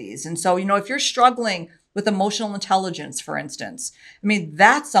abilities. And so, if you're struggling with emotional intelligence, for instance,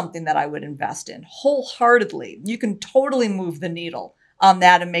 that's something that I would invest in wholeheartedly. You can totally move the needle on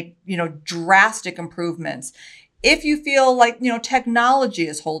that and make, drastic improvements. If you feel like, technology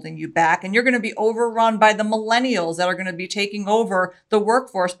is holding you back and you're going to be overrun by the millennials that are going to be taking over the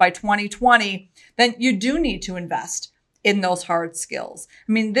workforce by 2020, then you do need to invest in those hard skills.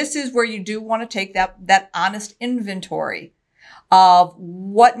 This is where you do want to take that honest inventory of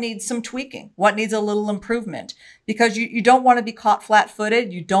what needs some tweaking, what needs a little improvement, because you don't want to be caught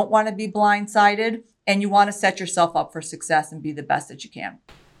flat-footed. You don't want to be blindsided. And you want to set yourself up for success and be the best that you can.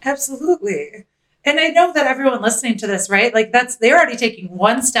 Absolutely. And I know that everyone listening to this, right? They're already taking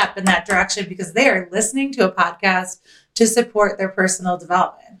one step in that direction because they are listening to a podcast to support their personal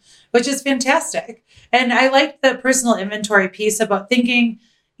development, which is fantastic. And I like the personal inventory piece about thinking,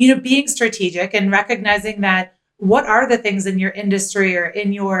 being strategic and recognizing that what are the things in your industry or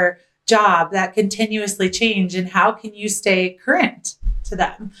in your job that continuously change and how can you stay current to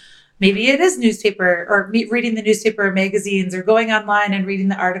them? Maybe it is newspaper or reading the newspaper or magazines or going online and reading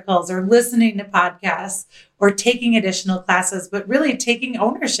the articles or listening to podcasts or taking additional classes, but really taking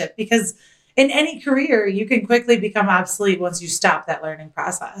ownership, because in any career, you can quickly become obsolete once you stop that learning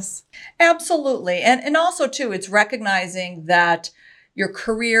process. Absolutely. And also, too, it's recognizing that your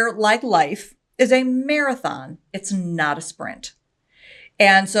career, like life, is a marathon. It's not a sprint.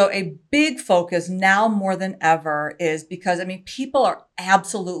 And so a big focus now more than ever is because, I mean, people are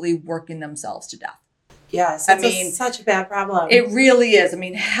absolutely working themselves to death. Yes, it's such a bad problem. It really is. I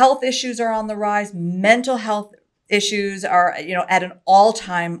mean, health issues are on the rise. Mental health issues are, at an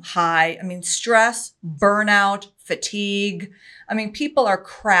all-time high. I mean, stress, burnout, fatigue. I mean, people are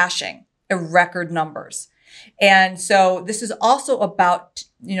crashing at record numbers. And so this is also about,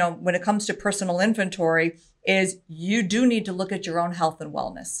 when it comes to personal inventory, is you do need to look at your own health and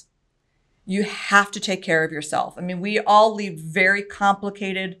wellness. You have to take care of yourself. I mean, we all lead very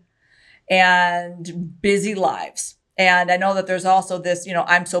complicated and busy lives. And I know that there's also this,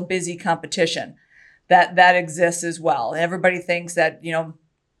 I'm so busy competition that exists as well. Everybody thinks that,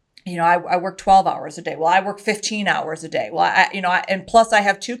 I work 12 hours a day. Well, I work 15 hours a day. Well, and plus I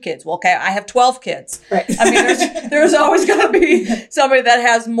have 2 kids. Well, okay, I have 12 kids. Right. I mean, there's always going to be somebody that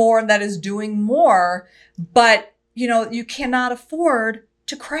has more and that is doing more, but you cannot afford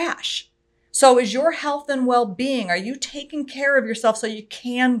to crash. So is your health and well-being, are you taking care of yourself so you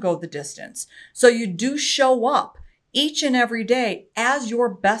can go the distance? So you do show up each and every day as your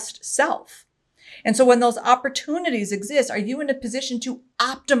best self. And so when those opportunities exist, are you in a position to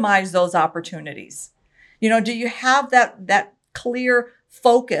optimize those opportunities? Do you have that clear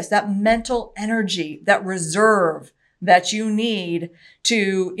focus, that mental energy, that reserve that you need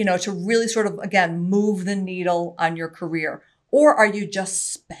to really sort of, again, move the needle on your career? Or are you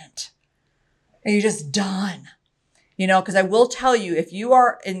just spent? Are you just done? Because I will tell you, if you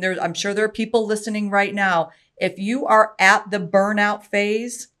are, and I'm sure there are people listening right now, if you are at the burnout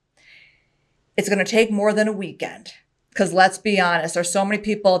phase, it's going to take more than a weekend. Because let's be honest, there's so many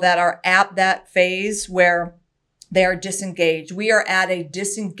people that are at that phase where they are disengaged. We are at a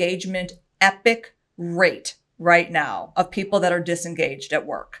disengagement epic rate right now of people that are disengaged at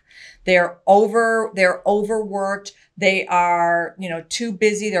work. They're overworked. They are, too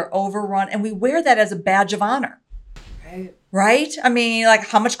busy. They're overrun. And we wear that as a badge of honor. Right? I mean, like,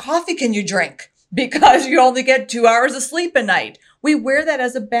 how much coffee can you drink? Because you only get 2 hours of sleep a night. We wear that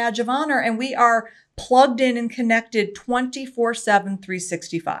as a badge of honor, and we are plugged in and connected 24/7,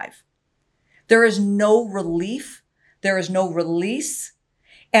 365. There is no relief. There is no release.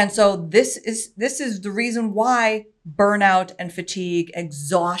 And so this is the reason why burnout and fatigue,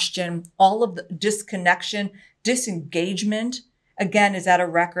 exhaustion, all of the disconnection, disengagement, again, is at a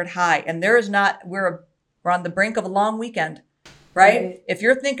record high. And we're on the brink of a long weekend, right? If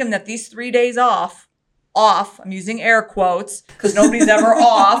you're thinking that these 3 days off, I'm using air quotes because nobody's ever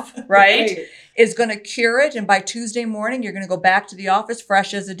off, right? Is going to cure it. And by Tuesday morning, you're going to go back to the office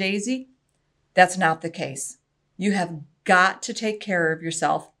fresh as a daisy. That's not the case. You have got to take care of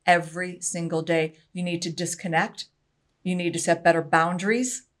yourself every single day. You need to disconnect. You need to set better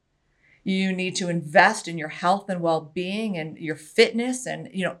boundaries. You need to invest in your health and well-being and your fitness and,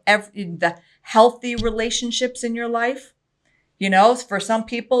 the healthy relationships in your life. For some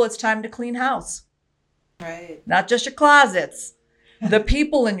people, it's time to clean house. Right. Not just your closets, the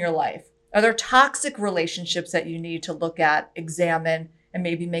people in your life. Are there toxic relationships that you need to look at, examine, and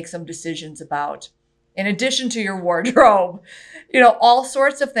maybe make some decisions about? In addition to your wardrobe, all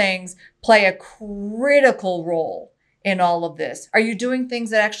sorts of things play a critical role in all of this. Are you doing things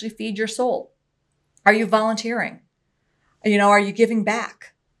that actually feed your soul? Are you volunteering? Are you giving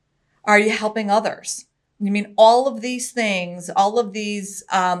back? Are you helping others? All of these things, all of these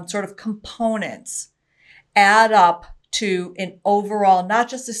sort of components add up to an overall, not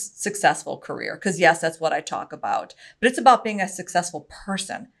just a successful career, because yes, that's what I talk about, but it's about being a successful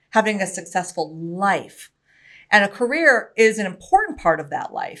person, having a successful life. And a career is an important part of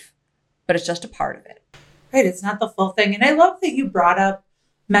that life, but it's just a part of it. Right. It's not the full thing. And I love that you brought up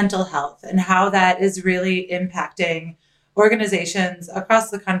mental health and how that is really impacting organizations across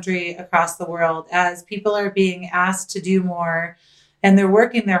the country, across the world, as people are being asked to do more and they're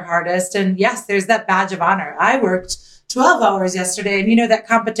working their hardest. And yes, there's that badge of honor. I worked 12 hours yesterday, and that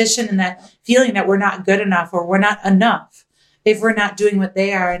competition and that feeling that we're not good enough or we're not enough if we're not doing what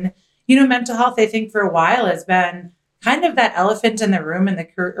they are. And, mental health, I think for a while has been kind of that elephant in the room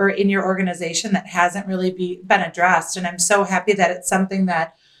or in your organization that hasn't really been addressed. And I'm so happy that it's something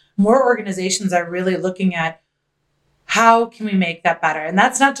that more organizations are really looking at. How can we make that better? And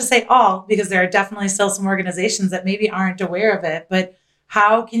that's not to say all, because there are definitely still some organizations that maybe aren't aware of it, but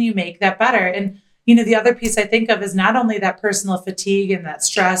how can you make that better? And, the other piece I think of is not only that personal fatigue and that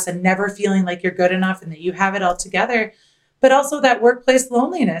stress and never feeling like you're good enough and that you have it all together, but also that workplace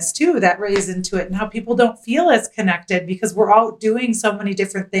loneliness too, that weighs into it, and how people don't feel as connected because we're all doing so many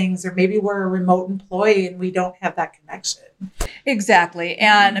different things, or maybe we're a remote employee and we don't have that connection. Exactly.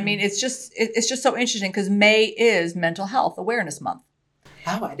 And it's just so interesting because May is Mental Health Awareness Month.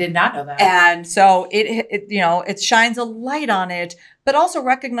 Oh, I did not know that. And so it shines a light on it, but also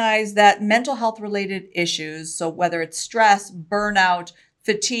recognize that mental health related issues, so whether it's stress, burnout,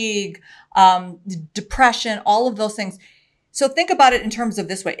 fatigue, depression, all of those things. So think about it in terms of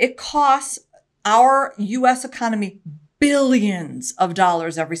this way. It costs our U.S. economy billions of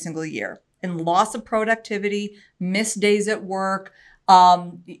dollars every single year in loss of productivity, missed days at work,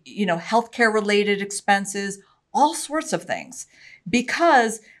 healthcare related expenses, all sorts of things.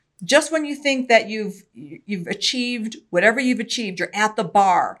 Because just when you think that you've achieved whatever you've achieved, you're at the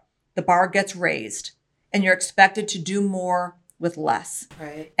bar gets raised and you're expected to do more with less.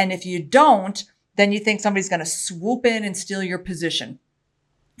 Right. And if you don't, then you think somebody's going to swoop in and steal your position.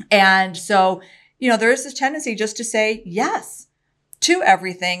 And so, there is this tendency just to say yes to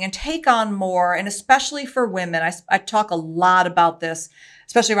everything and take on more. And especially for women, I talk a lot about this,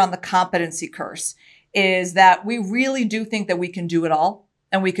 especially around the competency curse, is that we really do think that we can do it all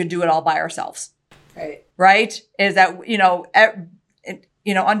and we could do it all by ourselves. Right. Right? Is that,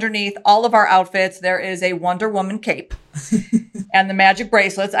 underneath all of our outfits, there is a Wonder Woman cape and the magic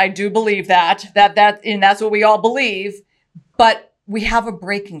bracelets. I do believe that, and that's what we all believe, but we have a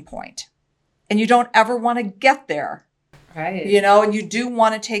breaking point and you don't ever want to get there. Right. And you do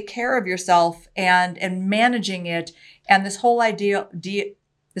want to take care of yourself and managing it. And this whole idea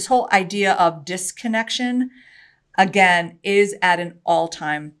of disconnection, again, is at an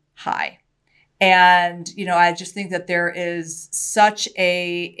all-time high. And, I just think that there is such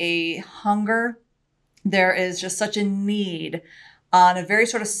a hunger. There is just such a need on a very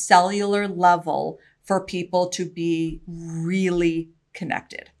sort of cellular level for people to be really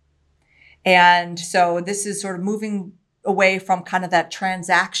connected. And so this is sort of moving away from kind of that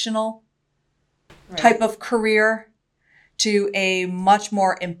transactional type of career to a much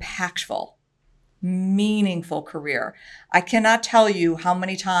more impactful, meaningful career. I cannot tell you how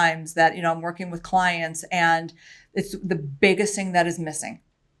many times that, I'm working with clients and it's the biggest thing that is missing.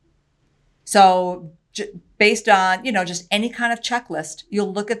 So based on, just any kind of checklist,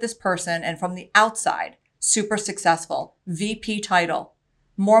 you'll look at this person and from the outside, super successful, VP title,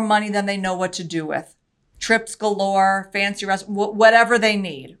 more money than they know what to do with, trips galore, fancy restaurants, whatever they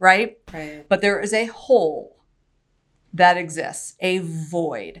need, right? Right. But there is a hole that exists, a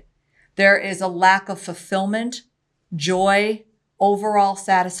void. There is a lack of fulfillment, joy, overall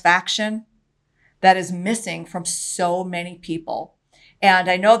satisfaction that is missing from so many people. And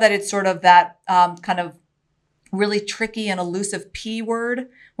I know that it's sort of that kind of really tricky and elusive P word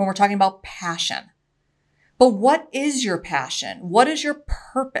when we're talking about passion. But what is your passion? What is your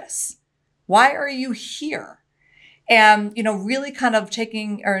purpose? Why are you here? And, really kind of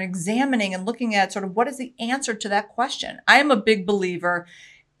taking or examining and looking at sort of what is the answer to that question. I am a big believer,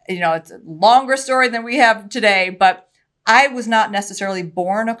 it's a longer story than we have today, but I was not necessarily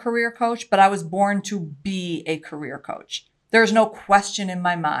born a career coach, but I was born to be a career coach. There's no question in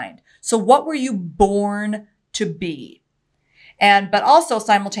my mind. So what were you born to be? But also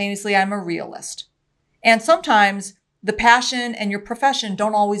simultaneously, I'm a realist. And sometimes the passion and your profession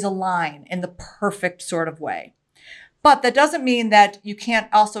don't always align in the perfect sort of way. But that doesn't mean that you can't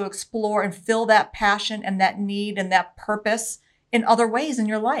also explore and fill that passion and that need and that purpose in other ways in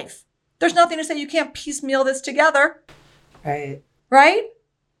your life. There's nothing to say you can't piecemeal this together. Right. Right?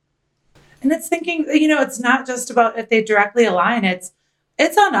 And it's thinking, it's not just about if they directly align. It's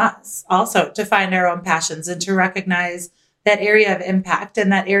on us also to find our own passions and to recognize that area of impact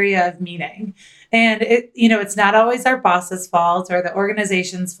and that area of meaning. And it's not always our boss's fault or the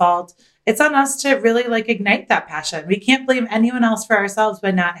organization's fault. It's on us to really ignite that passion. We can't blame anyone else for ourselves by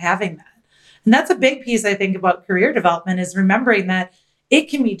not having that. And that's a big piece, I think, about career development is remembering that it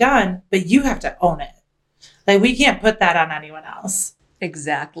can be done, but you have to own it. We can't put that on anyone else.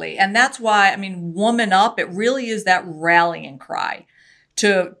 Exactly. And that's why, woman up, it really is that rallying cry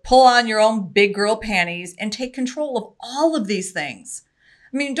to pull on your own big girl panties and take control of all of these things.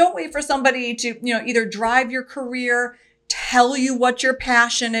 Don't wait for somebody to, either drive your career, tell you what your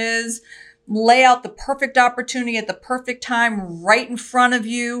passion is, lay out the perfect opportunity at the perfect time right in front of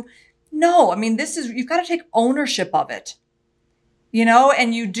you. No, you've got to take ownership of it,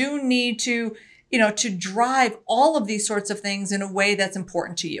 and you do need to, to drive all of these sorts of things in a way that's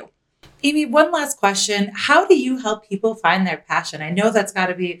important to you. Aimee, one last question. How do you help people find their passion? I know that's got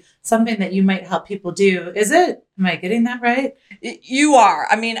to be something that you might help people do. Is it? Am I getting that right? You are.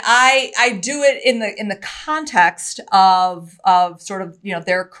 I do it in the context of sort of,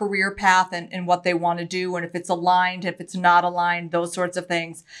 their career path and what they want to do. And if it's aligned, if it's not aligned, those sorts of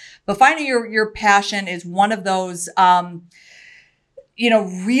things. But finding your passion is one of those,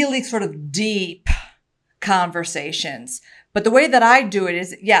 really sort of deep conversations. But the way that I do it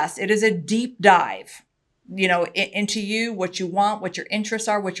is, yes, it is a deep dive, into you, what you want, what your interests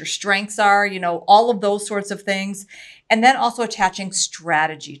are, what your strengths are, all of those sorts of things. And then also attaching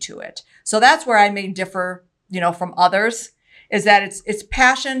strategy to it. So that's where I may differ, from others, is that it's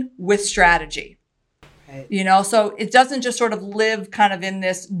passion with strategy. Right. So it doesn't just sort of live kind of in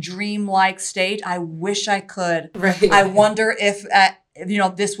this dreamlike state. I wish I could. Right. I wonder if,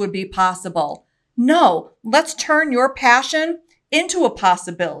 this would be possible. No, let's turn your passion into a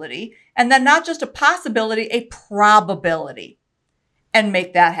possibility, and then not just a possibility, a probability, and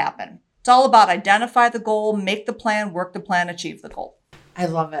make that happen. It's all about identify the goal, make the plan, work the plan, achieve the goal. I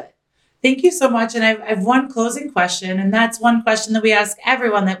love it. Thank you so much. And I have one closing question, and that's one question that we ask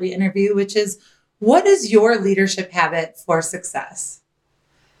everyone that we interview, which is, what is your leadership habit for success?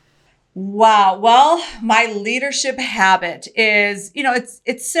 Wow. Well, my leadership habit is,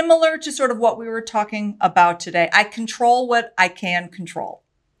 it's similar to sort of what we were talking about today. I control what I can control.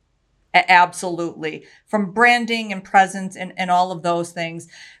 Absolutely. From branding and presence and all of those things.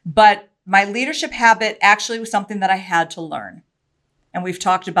 But my leadership habit actually was something that I had to learn. And we've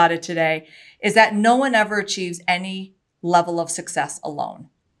talked about it today, is that no one ever achieves any level of success alone.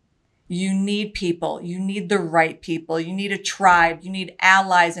 You need people. You need the right people. You need a tribe. You need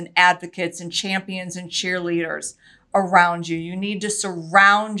allies and advocates and champions and cheerleaders around you. You need to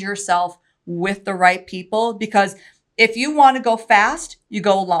surround yourself with the right people, because if you want to go fast, you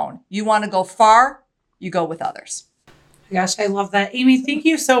go alone. You want to go far, you go with others. Gosh, I love that. Aimee, thank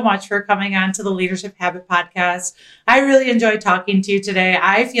you so much for coming on to the Leadership Habit Podcast. I really enjoyed talking to you today.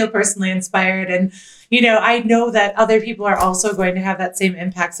 I feel personally inspired, and, I know that other people are also going to have that same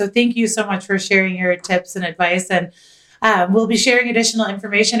impact. So thank you so much for sharing your tips and advice. And we'll be sharing additional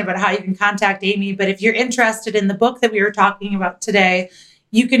information about how you can contact Aimee. But if you're interested in the book that we were talking about today,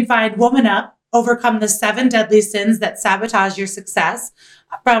 you can find Woman Up, Overcome the 7 Deadly Sins That Sabotage Your Success,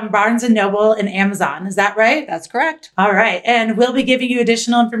 from Barnes & Noble and Amazon. Is that right? That's correct. All right. And we'll be giving you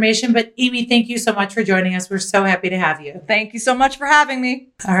additional information. But Aimee, thank you so much for joining us. We're so happy to have you. Thank you so much for having me.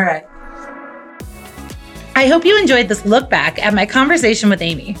 All right. I hope you enjoyed this look back at my conversation with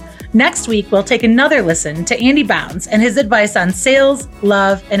Aimee. Next week, we'll take another listen to Andy Bounds and his advice on sales,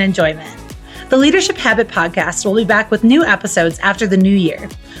 love, and enjoyment. The Leadership Habit Podcast will be back with new episodes after the new year.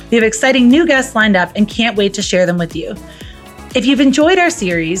 We have exciting new guests lined up and can't wait to share them with you. If you've enjoyed our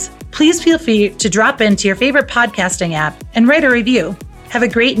series, please feel free to drop into your favorite podcasting app and write a review. Have a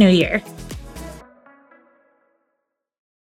great new year.